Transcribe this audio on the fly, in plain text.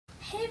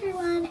Hey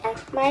everyone.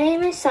 My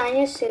name is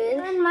Sanya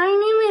Sood. And my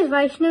name is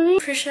Vaishnavi.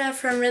 Krisha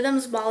from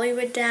Rhythms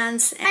Bollywood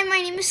Dance. Hi,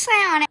 my name is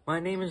Sayana. My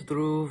name is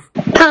Dhruv.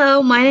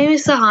 Hello, my name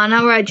is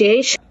Sahana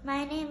Rajesh.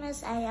 My name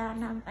is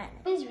Ayana. My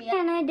name is Ria.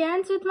 And I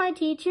dance with my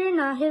teacher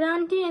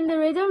Nahiranti in the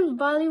Rhythms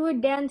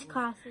Bollywood dance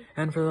classes.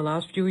 And for the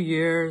last few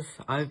years,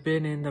 I've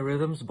been in the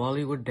Rhythms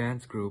Bollywood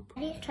dance group.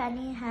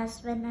 2020 has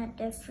been a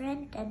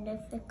different and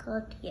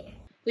difficult year.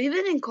 We've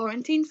been in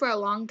quarantine for a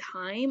long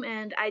time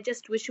and I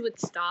just wish it would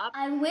stop.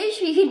 I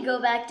wish we could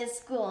go back to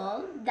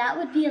school. That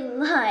would be a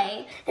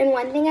lie. And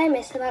one thing I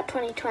missed about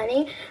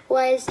 2020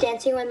 was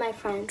dancing with my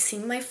friends.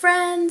 Seeing my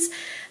friends,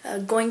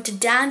 going to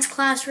dance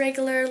class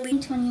regularly.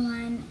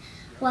 2021,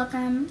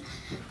 welcome.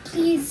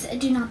 Please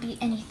do not be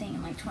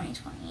anything like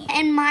 2020.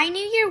 And my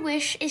New Year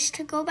wish is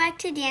to go back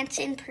to dance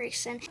in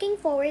person. Looking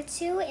forward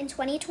to in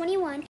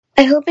 2021.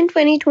 I hope in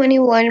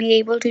 2021 we'll be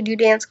able to do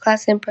dance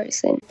class in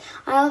person.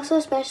 I also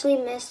especially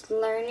missed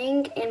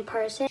learning in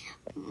person.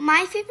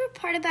 My favorite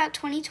part about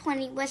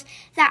 2020 was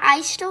that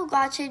I still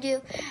got to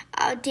do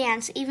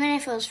dance, even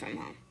if it was from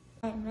home.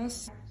 I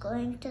miss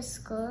going to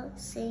school,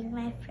 seeing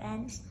my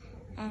friends,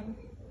 and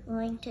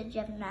going to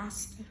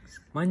gymnastics.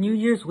 My New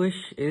Year's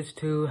wish is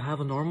to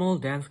have a normal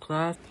dance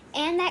class.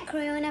 And that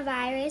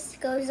coronavirus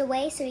goes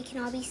away so we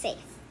can all be safe.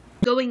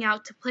 Going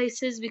out to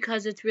places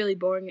because it's really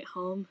boring at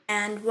home.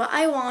 And what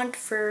I want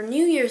for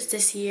New Year's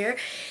this year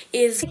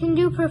is I can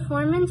do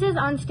performances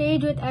on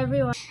stage with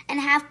everyone. And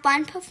have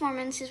fun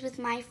performances with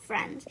my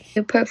friends.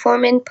 To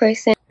perform in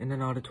person. In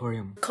an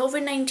auditorium.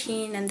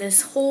 COVID-19 and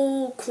this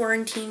whole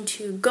quarantine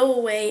to go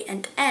away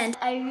and end.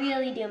 I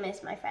really do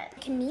miss my friends. I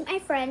can meet my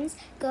friends,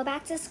 go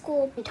back to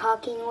school.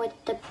 Talking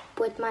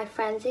with my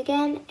friends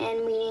again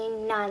and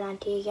meeting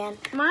Nahiranti again.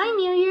 My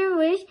New Year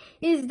wish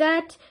is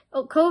that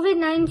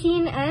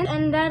COVID-19 ends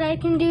and that I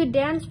can do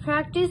dance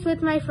practice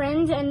with my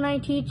friends and my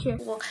teacher.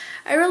 Well,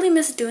 I really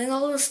miss doing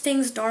all those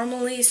things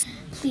normally.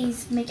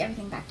 Please make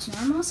everything back to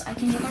normal so I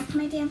can get back to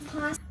my dance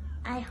class.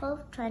 I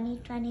hope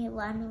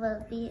 2021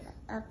 will be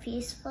a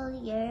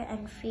peaceful year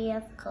and free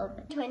of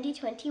COVID.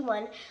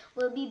 2021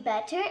 will be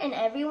better and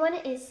everyone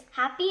is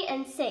happy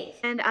and safe.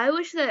 And I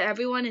wish that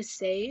everyone is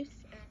safe.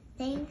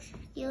 Thank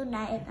you,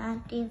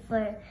 Nahiranti,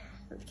 for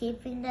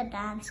keeping the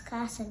dance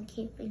class and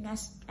keeping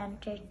us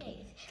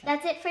entertained.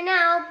 That's it for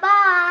now.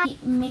 Bye.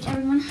 Make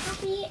everyone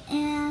happy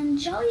and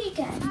jolly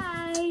again.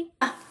 Bye.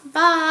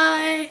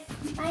 Bye.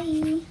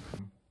 Bye.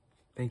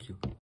 Thank you.